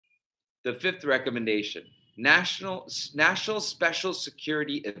The fifth recommendation, National Special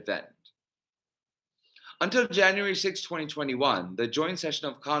Security Event. Until January 6, 2021, the joint session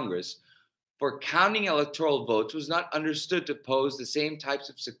of Congress for counting electoral votes was not understood to pose the same types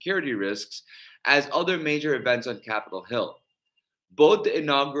of security risks as other major events on Capitol Hill. Both the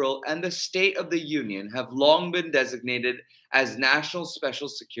inaugural and the State of the Union have long been designated as national special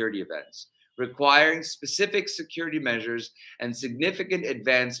security events, requiring specific security measures and significant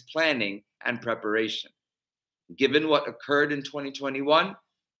advanced planning and preparation. Given what occurred in 2021,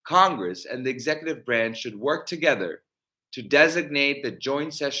 Congress and the executive branch should work together to designate the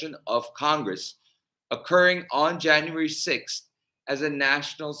joint session of Congress occurring on January 6th as a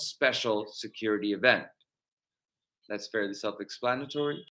national special security event. That's fairly self-explanatory.